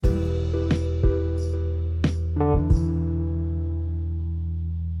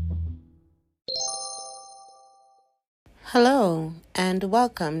Hello, and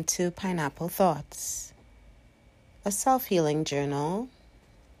welcome to Pineapple Thoughts, a self-healing journal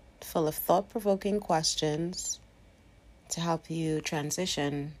full of thought-provoking questions to help you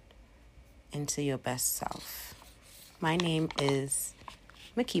transition into your best self. My name is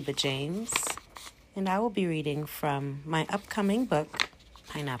Makiba James, and I will be reading from my upcoming book,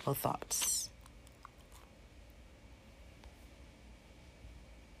 Pineapple Thoughts.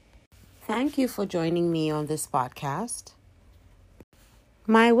 Thank you for joining me on this podcast.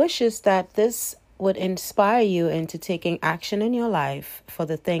 My wish is that this would inspire you into taking action in your life for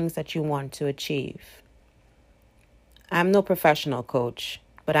the things that you want to achieve. I'm no professional coach,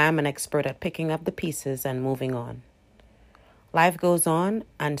 but I'm an expert at picking up the pieces and moving on. Life goes on,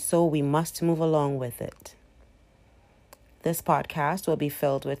 and so we must move along with it. This podcast will be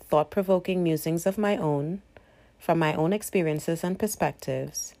filled with thought-provoking musings of my own, from my own experiences and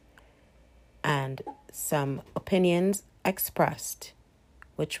perspectives, and some opinions expressed,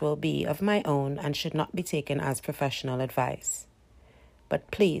 which will be of my own and should not be taken as professional advice. But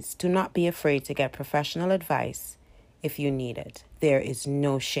please do not be afraid to get professional advice if you need it. There is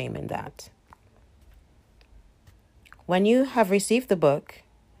no shame in that. When you have received the book,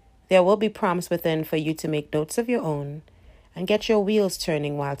 there will be prompts within for you to make notes of your own and get your wheels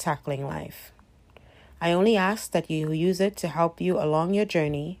turning while tackling life. I only ask that you use it to help you along your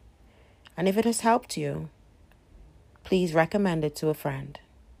journey, and if it has helped you, please recommend it to a friend.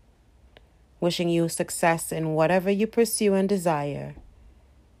 Wishing you success in whatever you pursue and desire.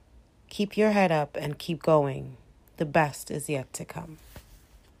 Keep your head up and keep going. The best is yet to come.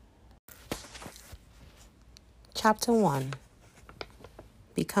 Chapter 1.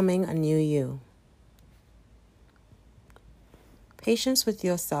 Becoming a New You. Patience with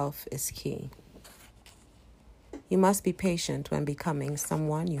yourself is key. You must be patient when becoming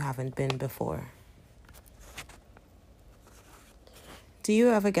someone you haven't been before. Do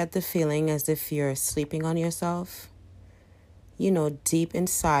you ever get the feeling as if you're sleeping on yourself? You know, deep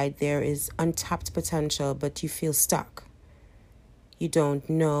inside there is untapped potential, but you feel stuck. You don't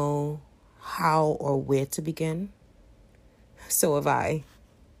know how or where to begin. So have I.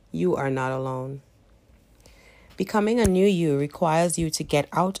 You are not alone. Becoming a new you requires you to get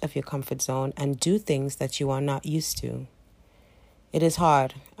out of your comfort zone and do things that you are not used to. It is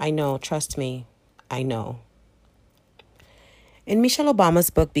hard. I know. Trust me. I know. In Michelle Obama's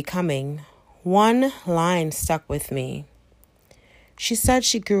book, Becoming, one line stuck with me. She said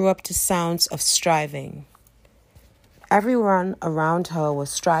she grew up to sounds of striving. Everyone around her was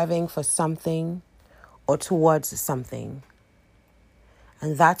striving for something or towards something.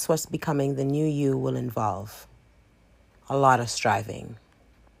 And that's what becoming the new you will involve. A lot of striving.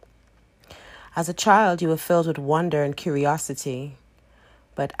 As a child, you were filled with wonder and curiosity.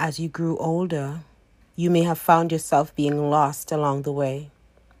 But as you grew older, you may have found yourself being lost along the way.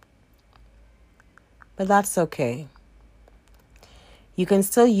 But that's okay. You can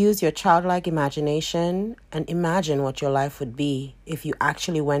still use your childlike imagination and imagine what your life would be if you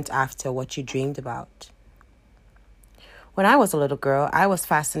actually went after what you dreamed about. When I was a little girl, I was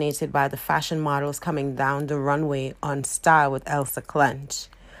fascinated by the fashion models coming down the runway on Style with Elsa Clench.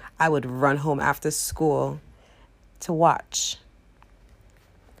 I would run home after school to watch.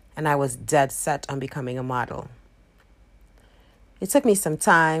 And I was dead set on becoming a model. It took me some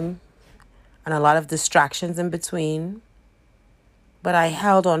time and a lot of distractions in between, but I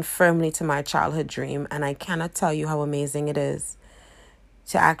held on firmly to my childhood dream, and I cannot tell you how amazing it is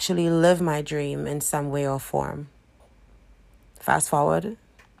to actually live my dream in some way or form. Fast forward,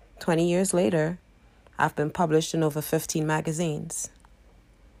 20 years later, I've been published in over 15 magazines.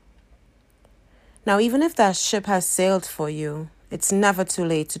 Now, even if that ship has sailed for you, it's never too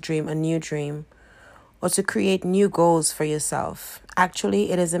late to dream a new dream or to create new goals for yourself. Actually,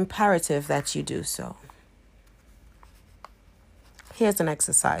 it is imperative that you do so. Here's an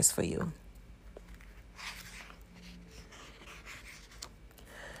exercise for you.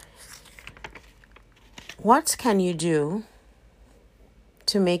 What can you do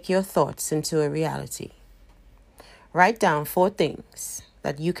to make your thoughts into a reality? Write down 4 things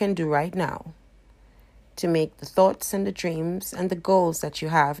that you can do right now to make the thoughts and the dreams and the goals that you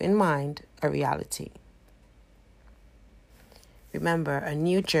have in mind a reality. Remember, a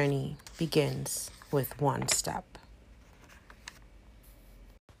new journey begins with one step.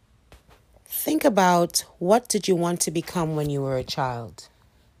 Think about, what did you want to become when you were a child?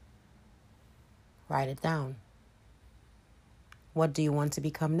 Write it down. What do you want to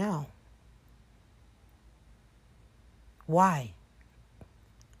become now? Why?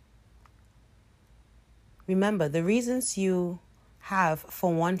 Remember, the reasons you have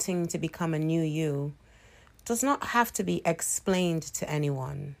for wanting to become a new you does not have to be explained to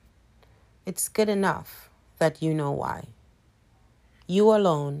anyone. It's good enough that you know why. You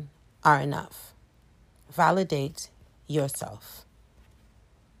alone are enough. Validate yourself.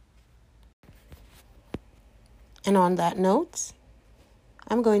 And on that note,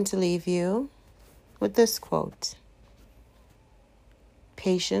 I'm going to leave you with this quote.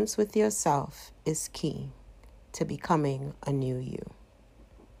 Patience with yourself is key to becoming a new you.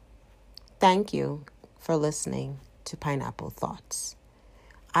 Thank you for listening to Pineapple Thoughts.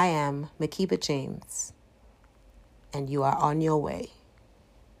 I am Makiba James, and you are on your way.